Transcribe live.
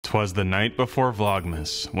'Twas the night before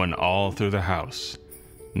Vlogmas, when all through the house,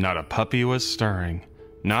 not a puppy was stirring,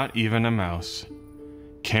 not even a mouse.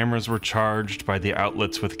 Cameras were charged by the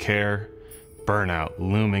outlets with care, burnout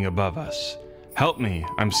looming above us. Help me,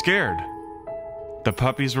 I'm scared. The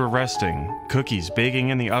puppies were resting, cookies baking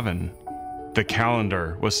in the oven. The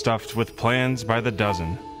calendar was stuffed with plans by the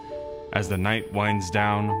dozen. As the night winds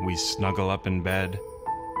down, we snuggle up in bed,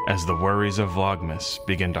 as the worries of Vlogmas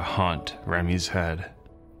begin to haunt Remy's head.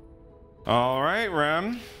 All right,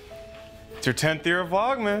 Rem. It's your 10th year of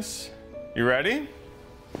Vlogmas. You ready?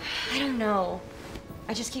 I don't know.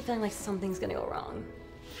 I just keep feeling like something's gonna go wrong.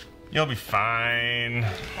 You'll be fine.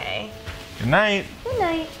 Okay. Good night. Good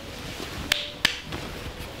night.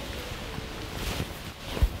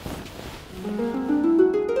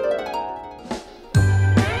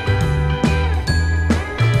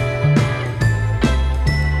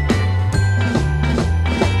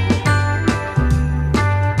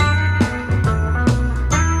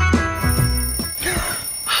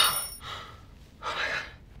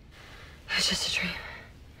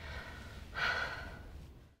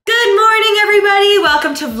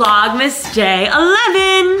 Welcome to Vlogmas Day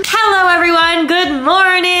 11. Hello everyone, good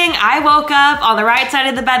morning. I woke up on the right side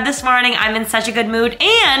of the bed this morning. I'm in such a good mood,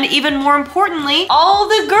 and even more importantly, all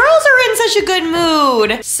the girls are in such a good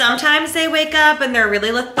mood. Sometimes they wake up and they're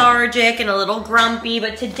really lethargic and a little grumpy,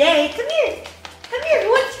 but today, come here. Come here, who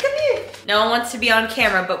wants to come here? No one wants to be on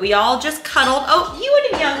camera, but we all just cuddled. Oh, you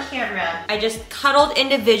want to be on camera. I just cuddled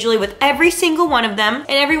individually with every single one of them, and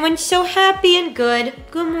everyone's so happy and good.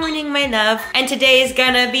 Good morning, my love. And today is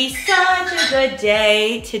gonna be such a good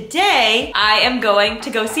day. Today, I am going to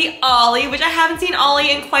go see Ollie, which I haven't seen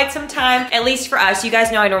Ollie in quite some time, at least for us. You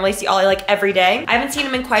guys know I normally see Ollie like every day. I haven't seen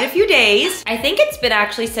him in quite a few days. I think it's been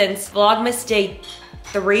actually since Vlogmas Day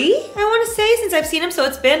 3, I want to say, since I've seen him. So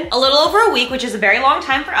it's been a little over a week, which is a very long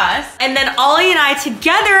time for us. And then Ollie and I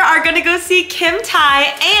together are gonna go see Kim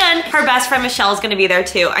Tai, and her best friend Michelle is gonna be there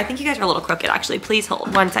too. I think you guys are a little crooked, actually. Please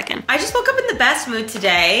hold 1 second. I just woke up in the best mood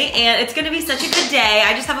today, and it's gonna be such a good day.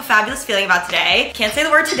 I just have a fabulous feeling about today. Can't say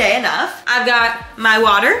the word today enough. I've got my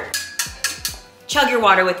water. Chug your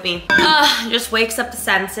water with me. Just wakes up the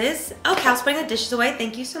senses. Oh, Cal's putting the dishes away.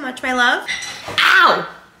 Thank you so much, my love. Ow!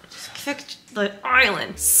 Just kicked the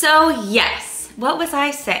island. So yes, what was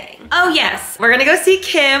I saying? Oh yes, we're gonna go see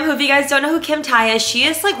Kim, who, if you guys don't know who Kim Tai is, she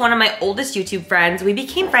is like one of my oldest YouTube friends. We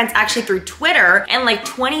became friends actually through Twitter in like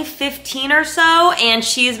 2015 or so, and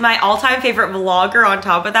she is my all-time favorite vlogger on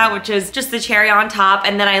top of that, which is just the cherry on top.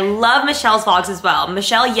 And then I love Michelle's vlogs as well.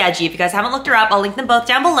 Michelle Yeji, if you guys haven't looked her up, I'll link them both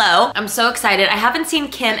down below. I'm so excited. I haven't seen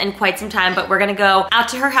Kim in quite some time, but we're gonna go out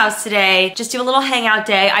to her house today, just do a little hangout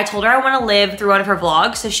day. I told her I wanna live through one of her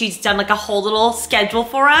vlogs, so she's done like a whole little schedule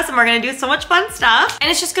for us, and we're gonna do so much fun stuff. And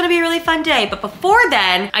it's just gonna be a really fun day. But before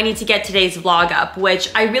then, I need to get today's vlog up, which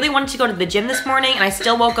I really wanted to go to the gym this morning, and I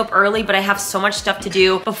still woke up early, but I have so much stuff to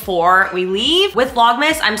do before we leave. With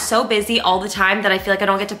Vlogmas, I'm so busy all the time that I feel like I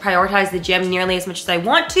don't get to prioritize the gym nearly as much as I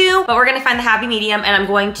want to, but we're gonna find the happy medium, and I'm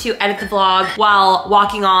going to edit the vlog while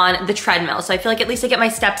walking on the treadmill. So I feel like at least I get my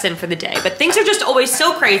steps in for the day. But things are just always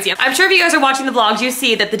so crazy. I'm sure if you guys are watching the vlogs, you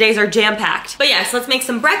see that the days are jam-packed. But yes, let's make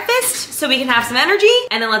some breakfast so we can have some energy,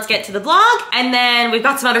 and then let's get to the vlog, and then we've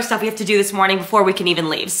got some other stuff we have to do this morning before we can even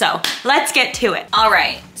leave. So let's get to it. All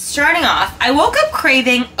right, starting off, I woke up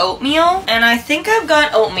craving oatmeal, and I think I've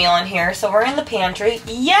got oatmeal in here. So we're in the pantry.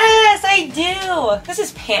 Yes, I do. This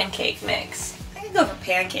is pancake mix. I could go for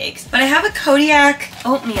pancakes, but I have a Kodiak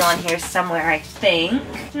oatmeal in here somewhere, I think.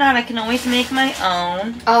 If not, I can always make my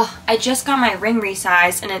own. Oh, I just got my ring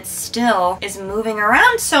resized, and it still is moving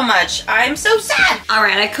around so much. I'm so sad. All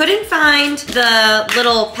right, I couldn't find the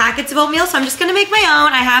little packets of oatmeal, so I'm just gonna make my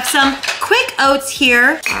own. I have some quick oats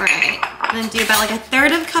here. All right, I'm gonna do about like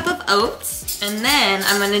 1/3 cup of oats. And then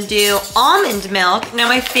I'm gonna do almond milk. Now,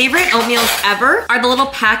 my favorite oatmeals ever are the little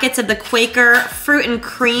packets of the Quaker fruit and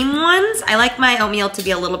cream ones. I like my oatmeal to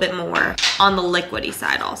be a little bit more on the liquidy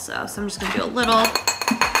side also. So I'm just gonna do a little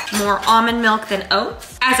more almond milk than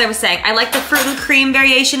oats. As I was saying, I like the fruit and cream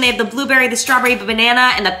variation. They have the blueberry, the strawberry, the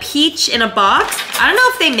banana, and the peach in a box. I don't know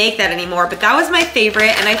if they make that anymore, but that was my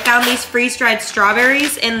favorite. And I found these freeze-dried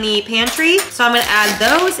strawberries in the pantry. So I'm gonna add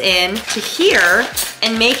those in to here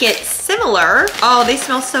and make it similar. Oh, they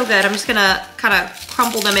smell so good. I'm just gonna kind of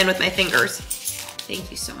crumple them in with my fingers.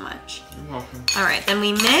 Thank you so much. You're welcome. All right, then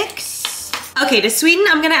we mix. Okay, to sweeten,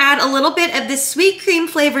 I'm gonna add a little bit of this sweet cream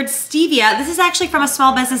flavored stevia. This is actually from a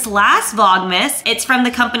small business last Vlogmas. It's from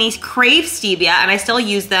the company's Crave Stevia, and I still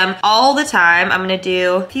use them all the time. I'm gonna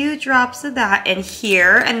do a few drops of that in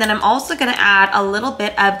here, and then I'm also gonna add a little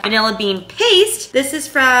bit of vanilla bean paste. This is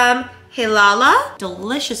from Hilala.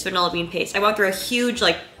 Delicious vanilla bean paste. I went through a huge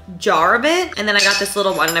like jar of it, and then I got this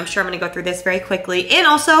little one, and I'm sure I'm gonna go through this very quickly. And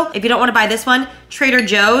also, if you don't wanna buy this one, Trader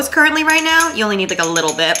Joe's currently right now, you only need like a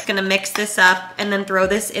little bit. Gonna mix this up and then throw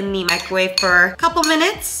this in the microwave for a couple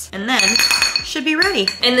minutes, and then should be ready.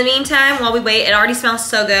 In the meantime, while we wait, it already smells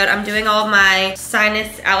so good. I'm doing all of my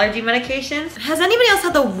sinus allergy medications. Has anybody else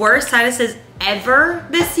had the worst sinuses ever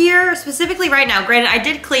this year? Specifically right now. Granted, I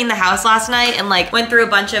did clean the house last night and like went through a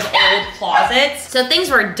bunch of old closets, so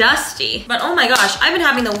things were dusty. But oh my gosh, I've been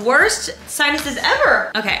having the worst sinuses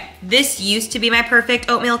ever. Okay, this used to be my perfect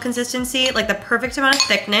oatmeal consistency, like the perfect amount of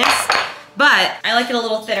thickness. But I like it a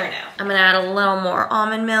little thinner now. I'm gonna add a little more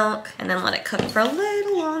almond milk and then let it cook for a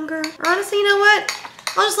little longer. Or honestly, you know what?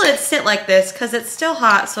 I'll just let it sit like this because it's still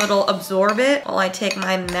hot, so it'll absorb it while I take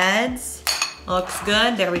my meds. Looks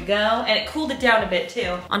good, there we go. And it cooled it down a bit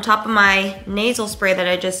too. On top of my nasal spray that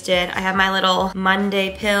I just did, I have my little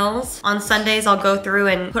Monday pills. On Sundays, I'll go through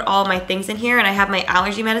and put all my things in here, and I have my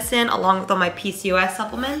allergy medicine along with all my PCOS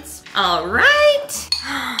supplements. All right.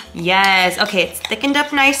 Yes, okay, it's thickened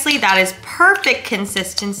up nicely. That is perfect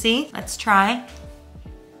consistency. Let's try.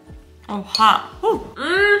 Oh, hot. Ooh.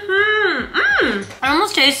 It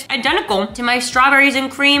almost tastes identical to my strawberries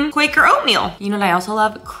and cream Quaker oatmeal. You know what I also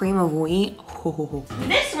love? Cream of wheat. Oh.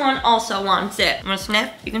 This one also wants it. I'm gonna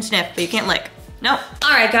sniff. You can sniff, but you can't lick. No.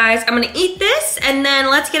 All right, guys, I'm gonna eat this, and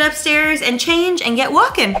then let's get upstairs and change and get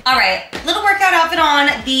walking. All right, little workout outfit on.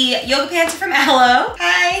 The yoga pants are from Aloe.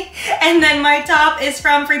 Hi. And then my top is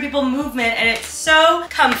from Free People Movement, and it's so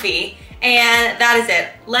comfy. And that is it.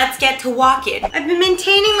 Let's get to walking. I've been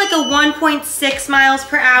maintaining like a 1.6 miles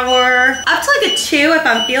per hour, up to like a 2 if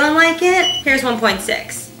I'm feeling like it. Here's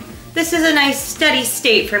 1.6. This is a nice steady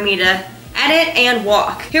state for me to edit and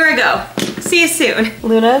walk. Here I go. See you soon.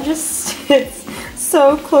 Luna just sits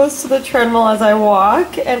so close to the treadmill as I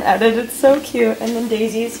walk and edit. It's so cute. And then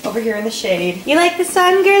Daisy's over here in the shade. You like the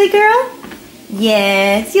sun, girly girl?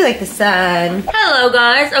 Yes, you like the sun. Hello,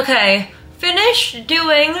 guys. Okay. Finished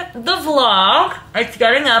doing the vlog. It's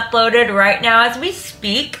getting uploaded right now as we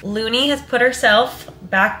speak. Looney has put herself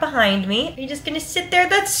back behind me. Are you just gonna sit there?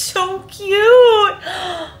 That's so cute.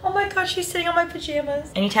 Oh my gosh, she's sitting on my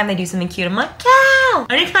pajamas. Anytime they do something cute, I'm like, cow.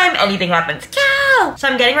 Anytime anything happens, cow. So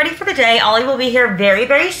I'm getting ready for the day. Ollie will be here very,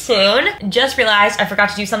 very soon. Just realized I forgot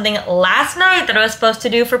to do something last night that I was supposed to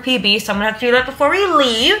do for PB, so I'm gonna have to do that before we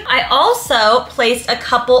leave. I also placed a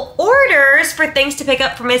couple orders for things to pick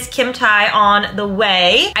up for Miss Kim Tai on the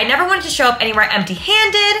way. I never wanted to show up anywhere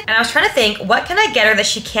empty-handed, and I was trying to think, what can I get her that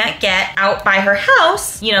she can't get out by her house?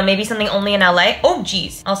 You know, maybe something only in LA. Oh,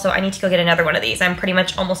 geez. Also, I need to go get another one of these. I'm pretty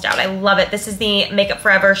much almost out. I love it. This is the Makeup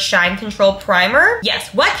Forever Shine Control Primer.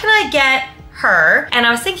 Yes, what can I get her? And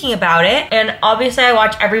I was thinking about it, and obviously I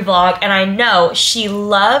watch every vlog, and I know she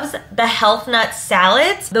loves the Health Nut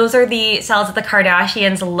salads. Those are the salads that the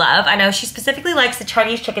Kardashians love. I know she specifically likes the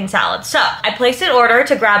Chinese chicken salad. So I placed an order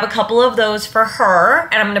to grab a couple of those for her,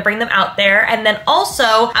 and I'm gonna bring them out there. And then also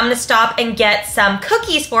I'm gonna stop and get some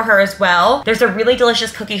cookies for her as well. There's a really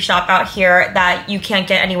delicious cookie shop out here that you can't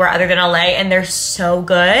get anywhere other than LA, and they're so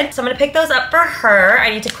good. So I'm gonna pick those up for her.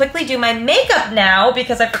 I need to quickly do my makeup now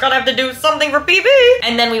because I forgot I have to do something for PB,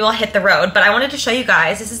 and then we will hit the road. But I wanted to show you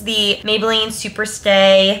guys, this is the Maybelline Super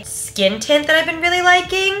Stay skin tint that I've been really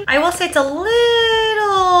liking. I will say it's a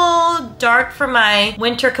little dark for my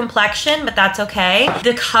winter complexion, but that's okay.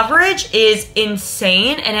 The coverage is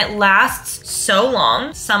insane, and it lasts so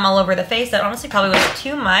long. Some all over the face. That honestly probably was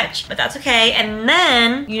too much, but that's okay. And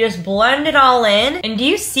then you just blend it all in, and do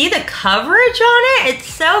you see the coverage on it?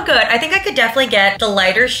 It's so good. I think I could definitely get the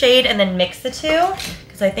lighter shade and then mix the two,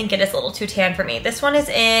 I think it is a little too tan for me. This one is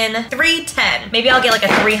in 310. Maybe I'll get like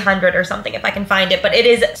a 300 or something if I can find it, but it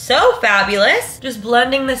is so fabulous. Just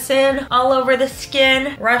blending this in all over the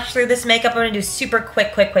skin. Rush through this makeup. I'm gonna do super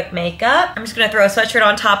quick makeup. I'm just gonna throw a sweatshirt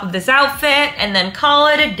on top of this outfit and then call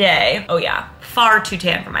it a day. Oh yeah, far too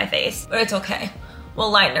tan for my face, but it's okay.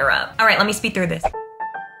 We'll lighten her up. All right, let me speed through this.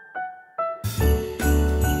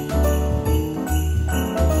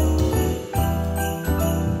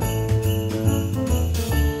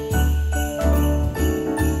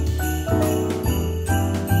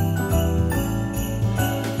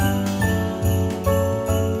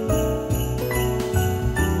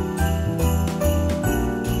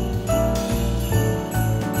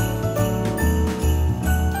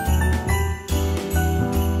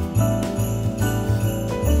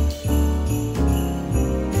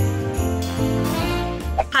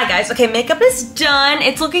 Guys, okay, makeup is done.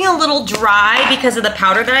 It's looking a little dry because of the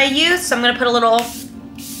powder that I used, so I'm gonna put a little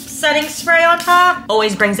setting spray on top.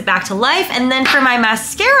 Always brings it back to life. And then for my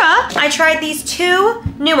mascara, I tried these two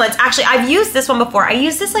new ones. Actually, I've used this one before. I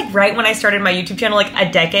used this like right when I started my YouTube channel like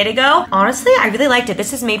a decade ago. Honestly, I really liked it.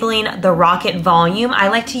 This is Maybelline The Rocket Volume. I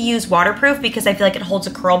like to use waterproof because I feel like it holds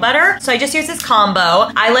a curl better. So I just use this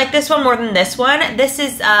combo. I like this one more than this one. This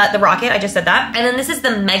is the Rocket, I just said that. And then this is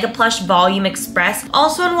the Mega Plush Volume Express,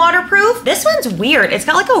 also in waterproof. This one's weird. It's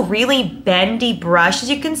got like a really bendy brush,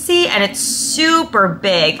 as you can see, and it's super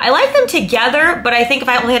big. I like them together, but I think if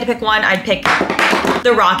I only had to pick one, I'd pick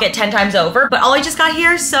the Rocket 10 times over. But Ollie just got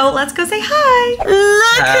here, so let's go say hi.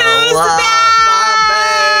 Look who's back!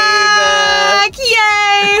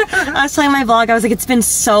 Yay! I was telling my vlog, I was like, it's been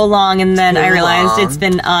so long, and then I realized it's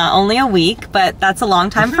been only a week, but that's a long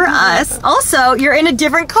time for us. Also, you're in a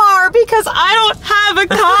different car because I don't have a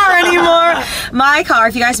car anymore. My car,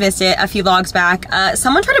 if you guys missed it a few vlogs back,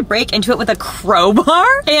 someone tried to break into it with a crowbar,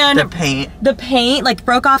 and the paint like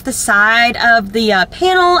broke off the side of the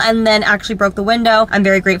panel and then actually broke the window. I'm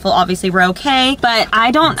very grateful, obviously we're okay, but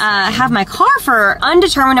I don't have my car for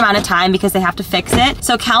undetermined amount of time because they have to fix it.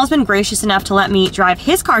 So Cal's been gracious enough to let me drive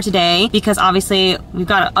his car today because obviously we've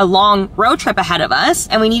got a long road trip ahead of us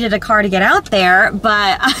and we needed a car to get out there,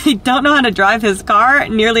 but I don't know how to drive his car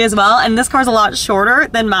nearly as well, and this car's a lot shorter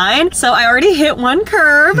than mine. So I already hit one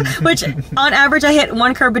curb, which on average I hit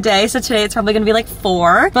one curb a day, so today it's probably gonna be like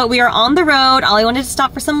 4. But we are on the road. Ollie wanted to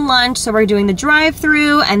stop for some lunch, so we're doing the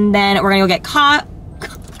drive-through, and then we're gonna go get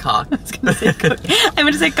I was gonna say cookie. I'm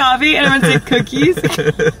gonna say coffee and I'm gonna say cookies.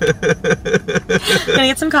 Gonna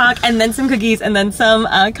get some cock and then some cookies and then some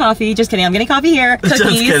coffee. Just kidding, I'm getting coffee here. Cookies.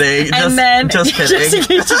 Just kidding. And then just in case you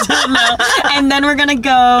didn't know. And then we're gonna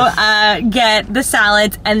go get the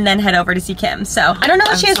salads and then head over to see Kim. So I don't know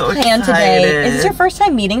what she has planned today. Is this your first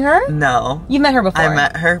time meeting her? No. You've met her before. I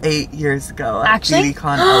met her 8 years ago at Actually?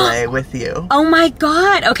 BeautyCon LA with you. Oh my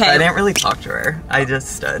god. Okay. I didn't really talk to her. I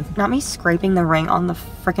just stood. Not me scraping the ring on the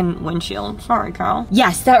freaking windshield. Sorry, Carl.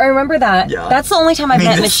 Yes, I remember that. Yeah. That's the only time I've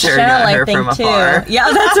met Michelle, I think, too.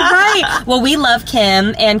 Yeah, that's right. Well, we love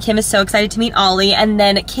Kim, and Kim is so excited to meet Ollie, and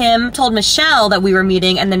then Kim told Michelle that we were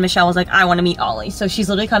meeting, and then Michelle was like, I want to meet Ollie, so she's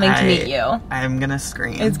literally coming to meet you. I'm gonna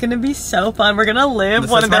scream. It's gonna be so fun. We're gonna live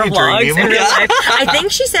one of their vlogs in real life. I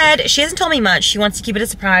think she said, she hasn't told me much, she wants to keep it a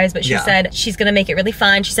surprise, but she said she's gonna make it really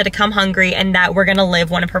fun. She said to come hungry, and that we're gonna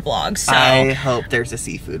live one of her vlogs, so. I hope there's a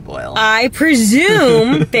seafood boil. I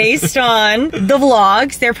presume, based on the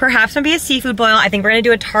vlogs, there perhaps might be a seafood boil. I think we're gonna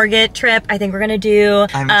do a Target trip. I think we're gonna do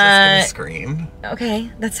I'm just gonna scream.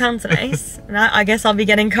 Okay, that sounds nice. I guess I'll be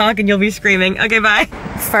getting cock and you'll be screaming. Okay, bye.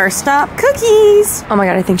 First up, cookies. Oh my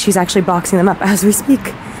god, I think she's actually boxing them up as we speak.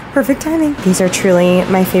 Perfect timing. These are truly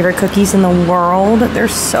my favorite cookies in the world. They're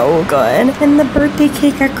so good. And the birthday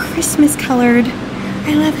cake are Christmas colored.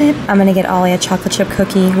 I love it. I'm gonna get Ollie a chocolate chip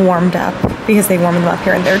cookie warmed up because they warm them up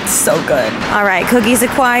here and they're so good. All right, cookies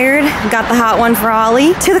acquired. Got the hot one for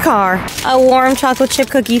Ollie. To the car. A warm chocolate chip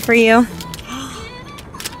cookie for you.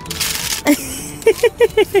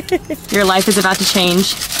 Your life is about to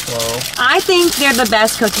change. Whoa. I think they're the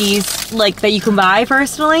best cookies like that you can buy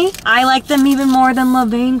personally. I like them even more than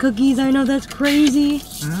Levain cookies. I know that's crazy.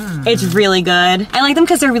 It's really good. I like them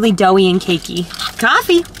because they're really doughy and cakey.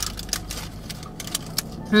 Coffee.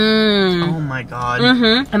 Oh my god.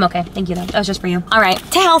 I'm okay. Thank you though. That was just for you. All right.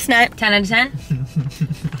 To Health Nut. 10 out of 10.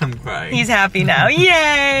 I'm crying. He's happy now.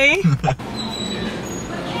 Yay!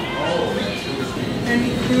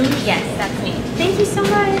 Yes, that's me. Thank you so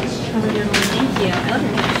much. Thank you. I love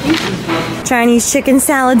your name. Thank you. Chinese chicken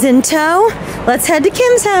salads in tow. Let's head to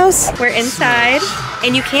Kim's house. We're inside,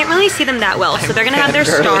 and you can't really see them that well, so they're gonna have their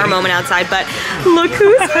star moment outside, but look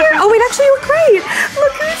who's here. Oh wait, actually you look great.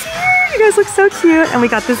 Look who's here. You guys look so cute. And we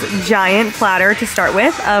got this giant platter to start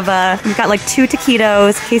with of, we've got like 2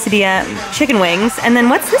 taquitos, quesadilla, chicken wings, and then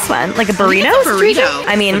what's this one? Like a burrito? It's a burrito.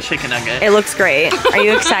 I mean, it's a chicken nugget. It looks great. Are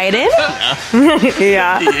you excited?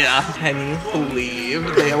 Yeah. Yeah. Can you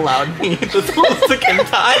believe they allowed me this whole second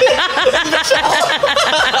time?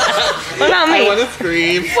 What about me? I want to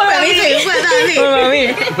scream. What about me? What about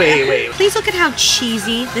me? Wait. Please look at how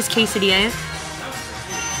cheesy this quesadilla is.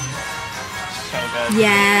 So good.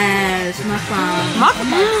 Yes, mukbang. Oh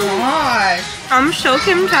my gosh. I'm so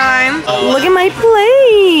Kim time. Look at my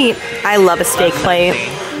plate. I love a steak plate.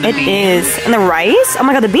 It is. And the rice? Oh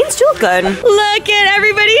my god, the beans do look good. Look at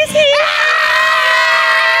everybody's here.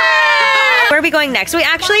 Where are we going next? Wait,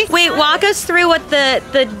 walk us through what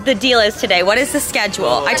the deal is today. What is the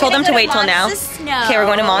schedule? I told them to wait till now. Okay, we're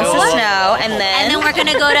going to Monster Snow, and then we're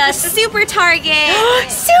gonna go to Super Target.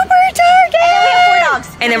 Super Target! We have 4 dogs.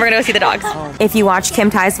 and then we're gonna go see the dogs. If you watch Kim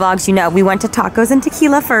Ty's vlogs, you know we went to tacos and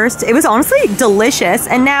tequila first. It was honestly delicious,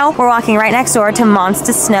 and now we're walking right next door to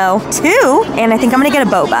Monster Snow 2, and I think I'm gonna get a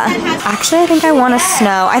boba. Actually, I think I want a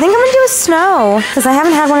snow. I think I'm gonna do a snow, because I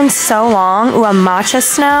haven't had one in so long. Ooh, a matcha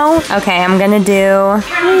snow. Okay, I'm gonna do,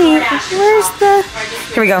 wait, where's the,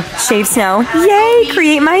 here we go, shaved snow. Yay,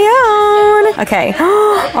 create my own. Okay,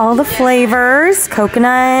 all the flavors,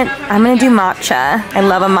 coconut. I'm gonna do matcha. I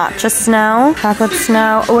love a matcha snow, chocolate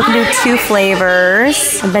snow. Oh, I can do 2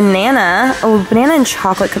 flavors. A banana. Oh, banana and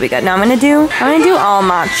chocolate could be good. No, I'm gonna do all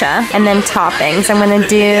matcha, and then toppings. I'm gonna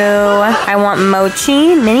do, I want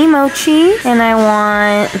mochi, mini mochi, and I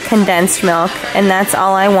want condensed milk, and that's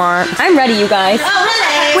all I want. I'm ready, you guys. Oh,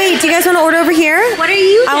 hello. Wait, do you guys want to order over here? What are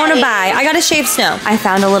you I want to buy. I got a shaved snow. I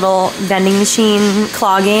found a little vending machine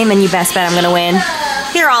claw game, and you best bet I'm gonna win.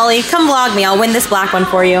 Here, Ollie, come vlog me. I'll win this black one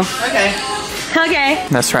for you. Okay. Okay.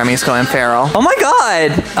 Miss Remy's going feral. Oh my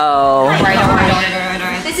god! Oh.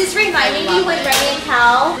 This is reminding me when Remy and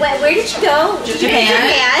Cal, where did you go?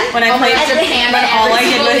 Japan. When I played Japan, when all I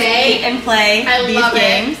did was eat and play these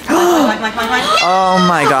games. Oh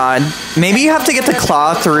my god. Maybe you have to get the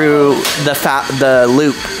claw through the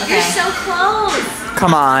loop. Okay. You're so close.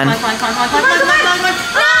 Come on. Oh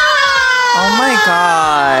my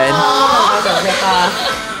god.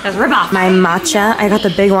 That's rip off. My matcha. I got the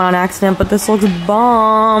big one on accident, but this looks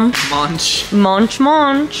bomb. Munch. Munch,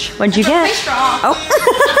 munch. What'd you get? Oh.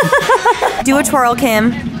 Do a twirl,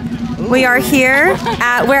 Kim. We are here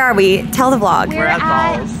at, where are we? Tell the vlog. We're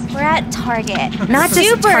at Target. Not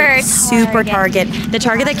just super Target. The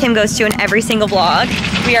Target that Kim goes to in every single vlog.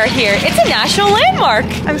 We are here. It's a national landmark.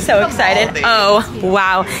 I'm so excited. Oh,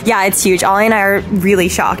 wow. Yeah, it's huge. Ollie and I are really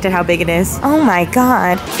shocked at how big it is. Oh my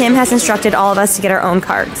God. Kim has instructed all of us to get our own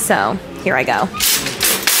carts, so here I go.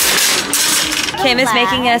 Kim is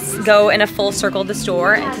making us go in a full circle of the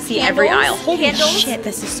store and to see every aisle. Holy shit,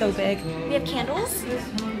 this is so big. We have candles,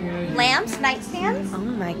 lamps, nightstands. Oh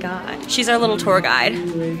my God. She's our little tour guide.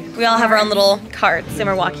 We all have our own little carts and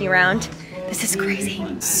we're walking around. This is crazy.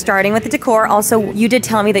 Starting with the decor, also, you did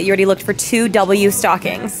tell me that you already looked for 2 W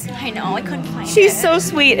stockings. I know, I couldn't find it. She's so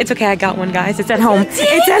sweet. It's okay, I got one, guys. It's at home.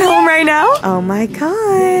 It's at home right now. Oh my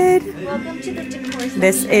God. Welcome to the decor section.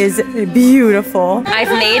 This is beautiful. I've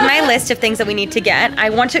made my list of things that we need to get. I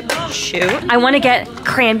want to get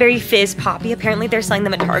cranberry fizz poppy. Apparently they're selling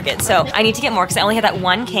them at Target, so I need to get more because I only have that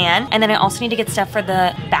 1 can. And then I also need to get stuff for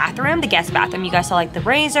the bathroom, the guest bathroom. You guys saw like the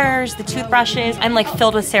razors, the toothbrushes. I'm like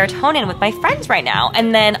filled with serotonin with my friends right now.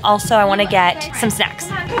 And then also I want to get some snacks.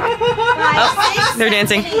 Oh, they're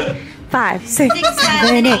dancing. 5, 6,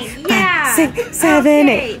 7, 8. 5, 6, 7,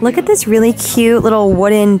 8. Look at this really cute little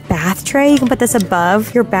wooden bath tray. You can put this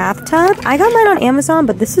above your bathtub. I got mine on Amazon,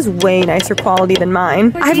 but this is way nicer quality than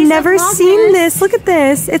mine. I've never seen this. Look at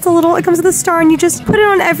this. It's a little, it comes with a star and you just put it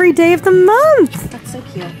on every day of the month. That's so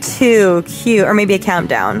cute. Too cute. Or maybe a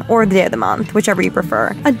countdown or the day of the month, whichever you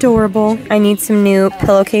prefer. Adorable. I need some new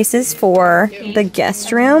pillowcases for the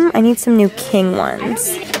guest room. I need some new king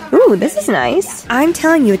ones. Ooh, this is nice. I'm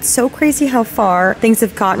telling you, it's so crazy how far things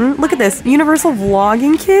have gotten. Look at this, universal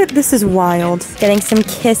vlogging kit. This is wild. Getting some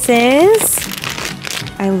kisses.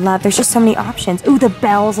 I love, there's just so many options. Ooh, the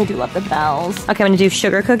bells, I do love the bells. Okay, I'm gonna do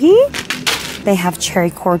sugar cookie. They have cherry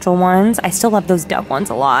cordial ones. I still love those dove ones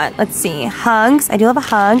a lot. Let's see, hugs. I do love a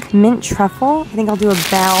hug. Mint truffle. I think I'll do a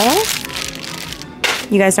bell.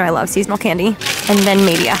 You guys know I love seasonal candy. And then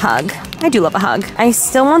maybe a hug. I do love a hug. I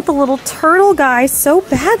still want the little turtle guys so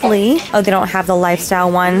badly. Oh, they don't have the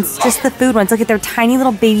lifestyle ones, just the food ones. Look at their tiny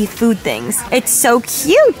little baby food things. It's so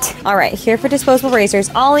cute. All right, here for disposable razors.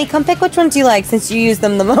 Ollie, come pick which ones you like since you use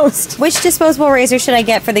them the most. Which disposable razor should I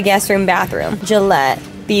get for the guest room bathroom? Gillette.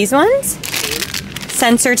 These ones?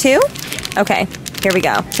 Sensor 2? Okay, here we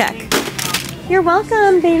go. Check. You're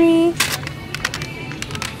welcome, baby.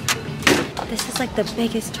 This is like the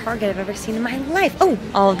biggest Target I've ever seen in my life. Oh,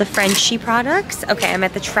 all of the Frenchie products. Okay, I'm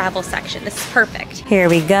at the travel section. This is perfect. Here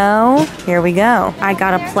we go. Here we go. I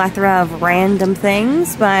got a plethora of random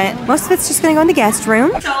things, but most of it's just gonna go in the guest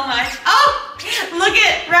room. So much. Oh, look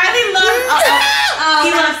at Riley loves.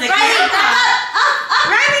 He loves the Riley,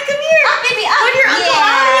 Riley, come here. Up, baby, up. Put your Uncle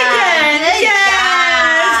Ollie again. Yes.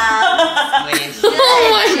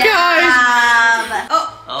 Oh my gosh.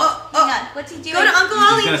 What's he doing? Go to Uncle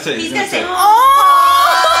Ollie. He's gonna say, oh!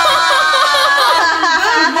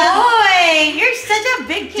 Good boy. You're such a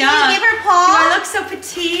big dog. Can you give her paw? Do I look so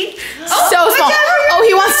petite? So small. Oh,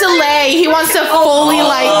 he wants to lay. He wants to fully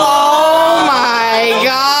like, oh my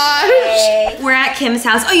gosh. We're at Kim's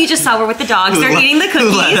house. Oh, you just saw we're with the dogs. They're eating the cookies.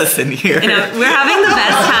 Who let us in here? You know, we're having the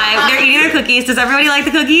best time. They're eating their cookies. Does everybody like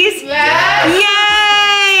the cookies? Yeah.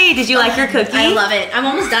 Yay! you like your cookie? I love it. I'm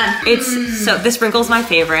almost done. It's so, the sprinkle's my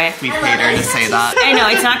favorite. We paid her to say that. I know,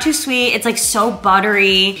 it's not too sweet. It's like so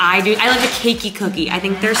buttery. I like the cakey cookie. I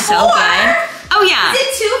think they're so good. Oh yeah. Is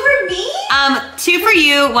it 2 for me? 2 for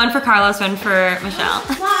you, 1 for Carlos, 1 for Michelle.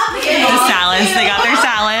 The salads, they got their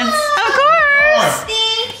salads. Of course.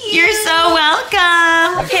 Thank you. You're so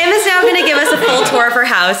welcome. Pam is now gonna give us a full tour of her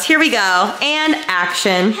house. Here we go. And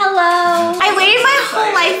action. Hello. I waited my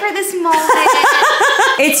whole life for this moment.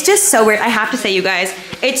 It's just so weird. I have to say, you guys,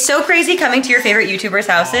 it's so crazy coming to your favorite YouTubers'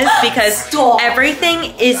 houses because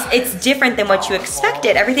everything it's different than what you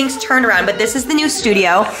expected. Everything's turned around, but this is the new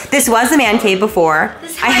studio. This was the man cave before.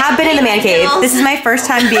 I have been in the man cave. This is my first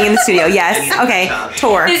time being in the studio. Yes. Okay.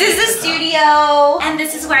 Tour. This is the studio, and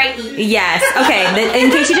this is where I eat. Yes. Okay.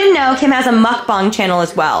 In case you didn't know, Kim has a mukbang channel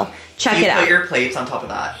as well. Check it out. Put your plates on top of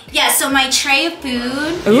that. Yeah, so my tray of food.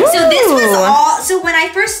 Ooh. So this was all, so when I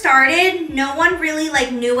first started, no one really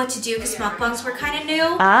like knew what to do because mukbangs were kind of new.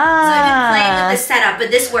 So I've been playing with the setup, but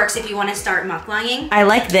this works if you want to start mukbanging. I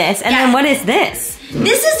like this. And then what is this?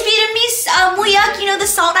 This is Vietnamese muyak, you know, the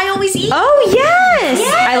salt I always eat. Oh, yes.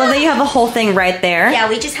 I love that you have a whole thing right there. Yeah,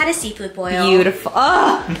 we just had a seafood boil. Beautiful.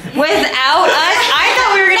 Oh, without us, I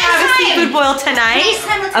thought we were going to have a seafood boil tonight. Next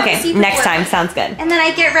time, let's have a seafood next boil. time. Sounds good. And then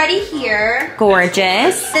I get ready here.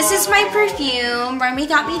 Gorgeous. This is my perfume. Remy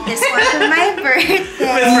got me this one for my birthday.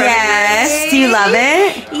 Yes. Do you love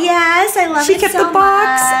it? Yes, I love it. She kept so the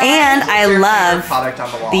box. much. And I love Product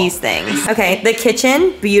on the wall. these things. Okay, the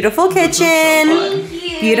kitchen. Beautiful kitchen.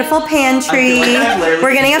 Beautiful pantry.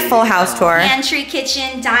 We're getting a full house tour. Pantry,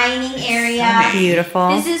 kitchen, dining area. Beautiful.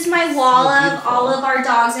 This is my wall of all of our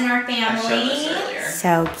dogs in our family.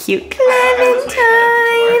 So cute. Clementine.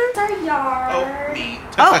 Our yard.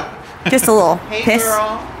 Oh, just a little piss.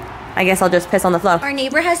 I guess I'll just piss on the floor. Our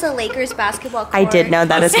neighbor has a Lakers basketball court. I did know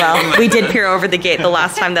that as well. We did peer over the gate the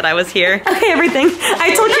last time that I was here. Okay, everything.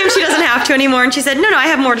 I told Kim she doesn't have to anymore, and she said, no, I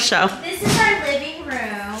have more to show. This is our living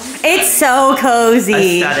room. It's so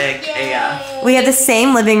cozy. Aesthetic AF. We have the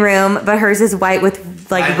same living room, but hers is white with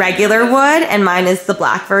like regular wood, and mine is the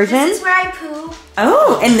black version. This is where I poo.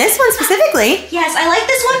 Oh, and this one specifically. Yes, I like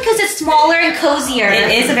this one because it's smaller and cozier.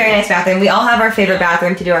 It is a very nice bathroom. We all have our favorite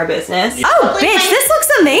bathroom to do our business. Oh, bitch, this looks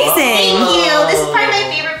amazing. Thank you. This is probably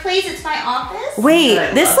my favorite place. It's my office. Wait,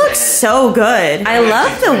 this looks so good. I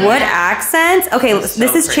love the wood accents. Okay,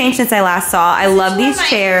 this has changed since I last saw. I love these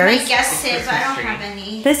chairs. My guest sit, but I don't have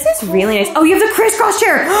any. This is really nice. Oh, you have the crisscross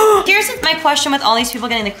chair. Here's my question with all these people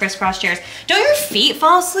getting the crisscross chairs. Don't your feet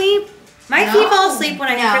fall asleep? My feet fall asleep when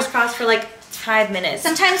I crisscross for like 5 minutes.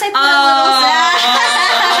 Sometimes I put a little.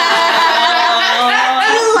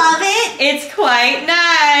 You love it? It's quite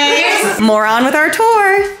nice. More on with our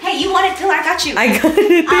tour. Hey, you want it too? I got you. I got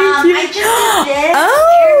it. Thank you. I just did this.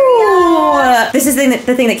 Oh, this is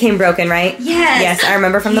the thing that came broken, right? Yes. Yes, I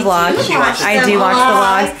remember from the vlog. I do watch the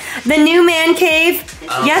vlogs. The new man cave.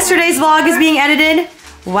 Yesterday's vlog is being edited.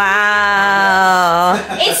 Wow.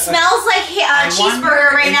 It smells like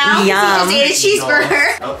cheeseburger right now. Yum. He just ate a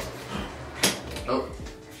cheeseburger. Oh.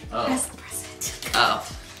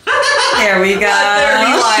 There we go.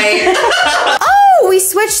 Light. Oh, we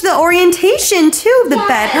switched the orientation too of the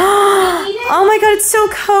bed. Oh my god, it's so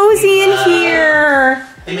cozy in here.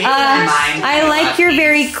 I like your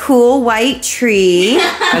very cool white tree.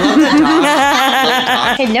 I love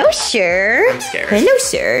the dog. Hello, sir. I'm scared. Hello,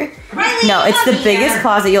 sir. No, it's the biggest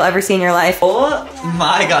closet you'll ever see in your life. Oh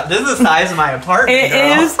my god, this is the size of my apartment. It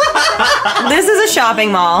is. This is a shopping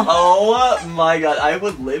mall. Oh my god, I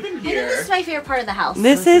would live in here. This is my favorite part of the house.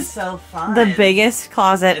 This is so fun. the biggest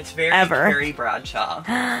closet It's very ever. Carrie Bradshaw.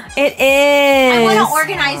 It is. I want to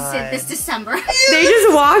organize it this December. They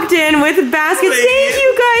just walked in with baskets. Thank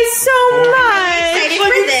you guys so much. Excited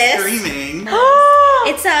for this. Screaming.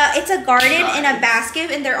 It's a garden in a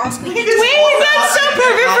basket, and they're all squeaky. Wait, that's so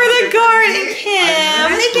perfect for the garden, Kim.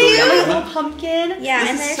 Are they Thank you. cute? A little pumpkin. Yeah,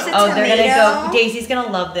 and there's a Oh, tomato. they're gonna go. Daisy's gonna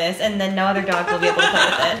love this, and then no other dog will be able to play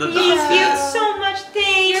with it. Thank you so much.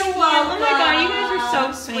 Thank you. Oh my god, you guys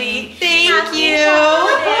are so sweet. Thank you.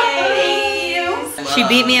 She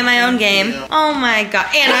beat me in my own game. Oh my god,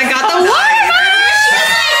 and I got the water.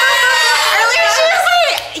 Earlier she was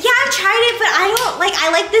like, yeah, I've tried it, but I don't like. I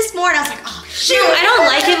like this more, and I was like, oh shoot. I don't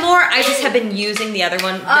like it more. I just have been using the other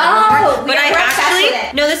one. But I actually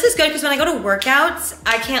no. This is good because when I go to workouts,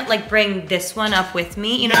 I can't like bring this one up with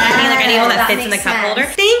me. You know what I mean? Like I need one that fits in the cup holder.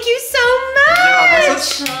 Thank you so much.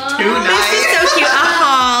 This is too nice. This is so cute. A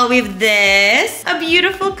haul. We have this. A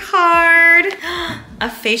beautiful card. A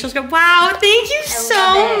facial scrub. Wow, thank you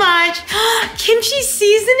so much. Kimchi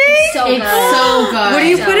seasoning? So It's so good. What do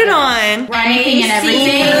you put it on? Anything and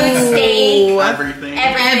everything. Steak, Everything.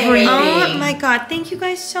 Everything. Oh my god, thank you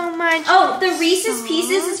guys so much. Oh, the Reese's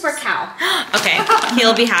Pieces is for Cal. Okay,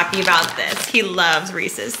 he'll be happy about this. He loves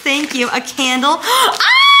Reese's. Thank you. A candle. Ah,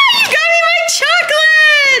 you got me my chocolates!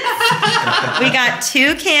 We got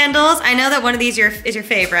 2 candles. I know that one of these is your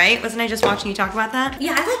fave, right? Wasn't I just watching you talk about that?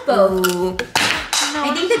 Yeah, I like both. Ooh.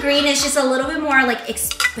 I think the green is just a little bit more like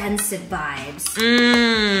expensive vibes.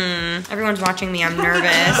 Everyone's watching me. I'm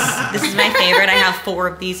nervous. This is my favorite. I have 4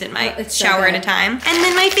 of these in my shower at a time. And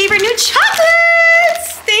then my favorite new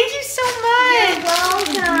chocolates. Thank you so much. You're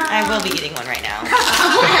welcome. I will be eating one right now.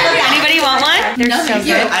 Anybody want one? They're so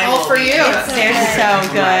good. All for you. They're so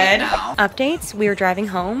good. Updates, we were driving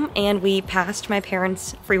home and we passed my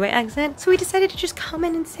parents' freeway exit. So we decided to just come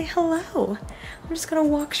in and say hello. I'm just gonna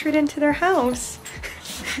walk straight into their house.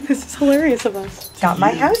 This is hilarious of us. Got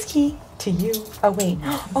my house key. To you. Oh wait.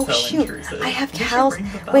 Oh So shoot. intrusive. I have You should Cal's.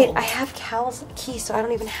 ring the bell. Wait, I have Cal's key, so I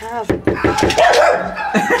don't even have. Girl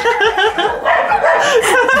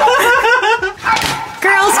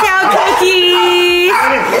Scout cookies!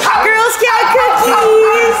 Girl Scout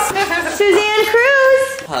cookies! Suzanne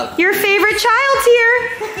Cruz! Your favorite child's here!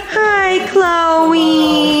 Hi,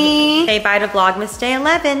 Chloe! Say bye to Vlogmas Day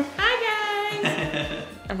 11. Hi guys.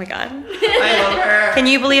 Oh my god. I love her. Can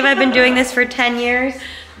you believe I've been doing this for 10 years?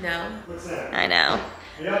 No. I know.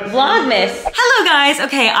 Vlogmas. Hello guys.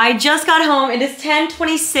 Okay, I just got home. It is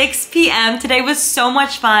 10:26 p.m. Today was so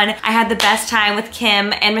much fun. I had the best time with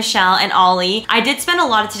Kim and Michelle and Ollie. I did spend a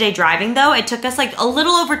lot of today driving though. It took us like a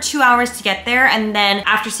little over 2 hours to get there, and then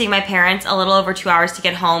after seeing my parents, a little over 2 hours to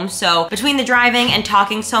get home. So between the driving and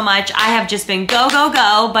talking so much, I have just been go, go,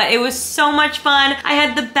 go, but it was so much fun. I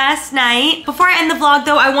had the best night. Before I end the vlog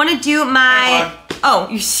though, I want to do my... Oh,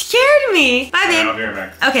 you scared me. Bye, babe. I'll be right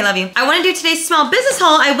back. Okay, love you. I want to do today's small business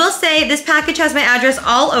haul. I will say this package has my address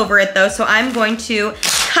all over it though, so I'm going to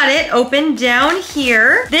cut it open down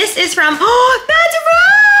here. This is from, oh, that's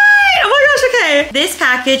right! Oh my gosh, okay. This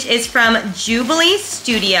package is from Jubilee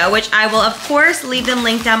Studio, which I will of course leave them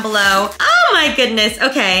linked down below. Oh my goodness,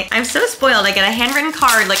 okay. I'm so spoiled. I get a handwritten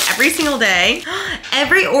card like every single day.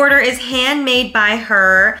 Every order is handmade by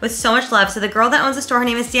her with so much love. So the girl that owns the store, her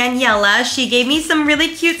name is Daniela. She gave me some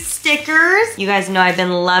really cute stickers. You guys know I've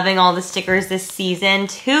been loving all the stickers this season.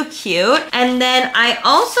 Too cute. And then I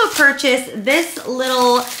also purchased this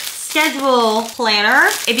little schedule planner.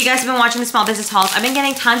 If you guys have been watching the small business hauls, I've been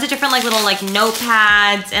getting tons of different like little like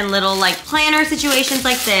notepads and little like planner situations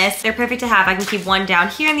like this. They're perfect to have. I can keep one down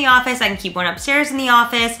here in the office. I can keep one upstairs in the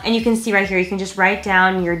office. And you can see right here, you can just write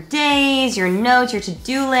down your days, your notes, your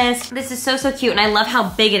to-do list. This is so, so cute. And I love how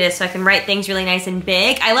big it is, so I can write things really nice and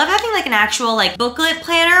big. I love having like an actual like booklet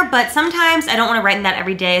planner, but sometimes I don't want to write in that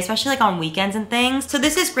every day, especially like on weekends and things. So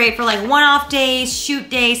this is great for like one-off days, shoot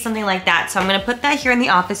days, something like that. So I'm gonna put that here in the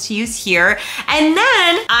office to use here. And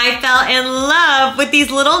then I fell in love with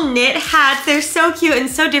these little knit hats. They're so cute and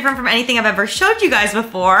so different from anything I've ever showed you guys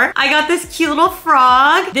before. I got this cute little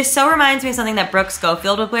frog. This so reminds me of something that Brooke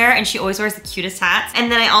Schofield would wear, and she always wears the cutest hats.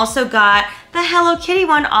 And then I also got the Hello Kitty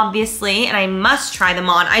one, obviously, and I must try them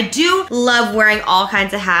on. I do love wearing all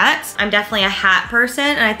kinds of hats. I'm definitely a hat person,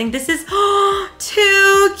 and I think this is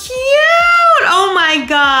too cute. Oh my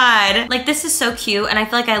God. Like, this is so cute, and I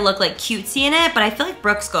feel like I look like cutesy in it, but I feel like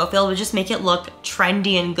Brooke Schofield would just make it look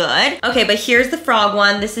trendy and good. Okay, but here's the frog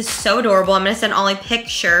one. This is so adorable. I'm gonna send Ollie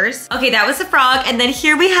pictures. Okay, that was the frog, and then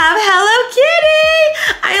here we have Hello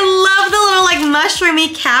Kitty. I love the little like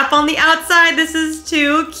mushroomy cap on the outside. This is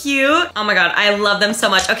too cute. Oh my God. I love them so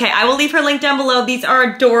much. Okay, I will leave her link down below. These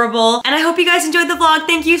are adorable. And I hope you guys enjoyed the vlog.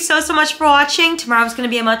 Thank you so, so much for watching. Tomorrow's gonna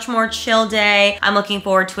be a much more chill day. I'm looking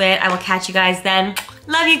forward to it. I will catch you guys then.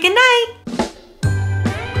 Love you. Good night.